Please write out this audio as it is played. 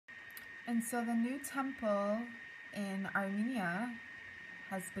And so the new temple in Armenia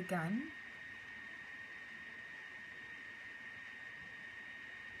has begun.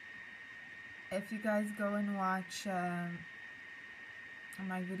 If you guys go and watch my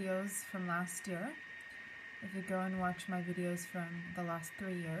videos from last year, if you go and watch my videos from the last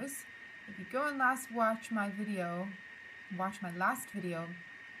 3 years, if you go and watch my last video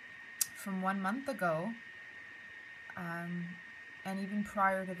from 1 month ago, and even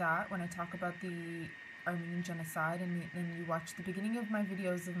prior to that, when I talk about the Armenian genocide, and you watch the beginning of my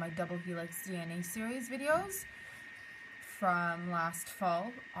videos of my double helix DNA series videos from last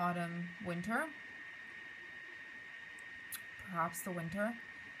fall, autumn, winter, perhaps the winter,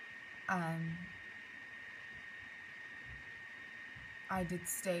 I did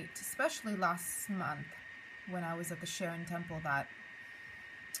state, especially last month when I was at the Yezidi Temple, that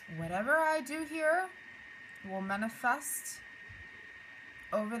whatever I do here will manifest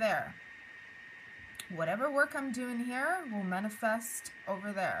over there. Whatever work I'm doing here will manifest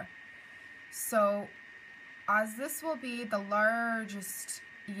over there. So, as this will be the largest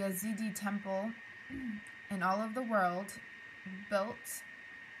Yezidi temple in all of the world, built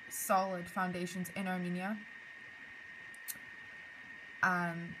solid foundations in Armenia,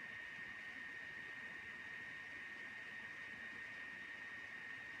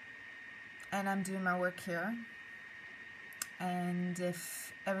 and I'm doing my work here, and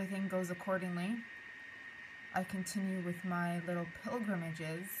if everything goes accordingly, I continue with my little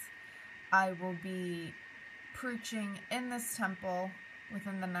pilgrimages. I will be preaching in this temple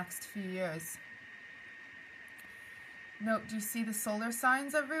within the next few years. Note, do you see the solar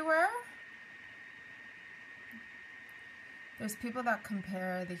signs everywhere? There's people that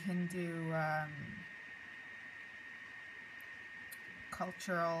compare the Hindu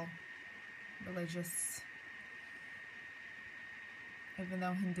cultural, religious, even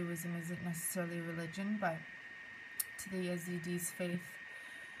though Hinduism isn't necessarily a religion, but to the Yazidis' faith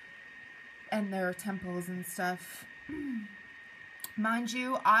and their temples and stuff. Mind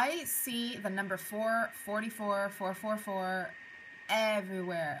you, I see the number 444, 444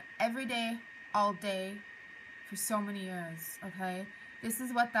 everywhere, every day, all day, for so many years, okay? This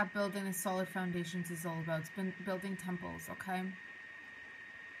is what that building the solid foundations is all about. It's been building temples, okay?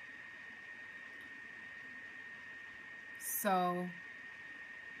 So,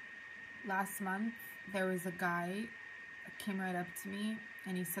 last month, there was a guy that came right up to me,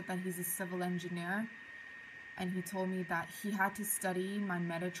 and he said that he's a civil engineer, and he told me that he had to study my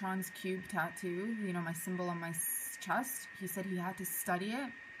Metatron's cube tattoo, you know, my symbol on my chest. He said he had to study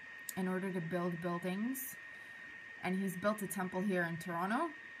it in order to build buildings, and he's built a temple here in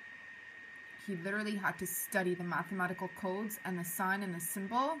Toronto. He literally had to study the mathematical codes and the sign and the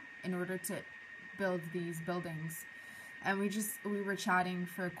symbol in order to build these buildings. And we were chatting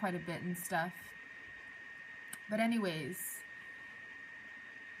for quite a bit and stuff. But anyways,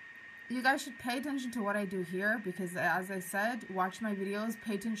 you guys should pay attention to what I do here, because as I said, watch my videos,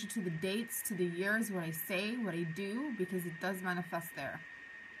 pay attention to the dates, to the years, what I say, what I do, because it does manifest there.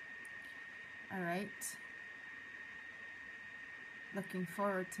 Alright? Looking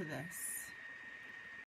forward to this.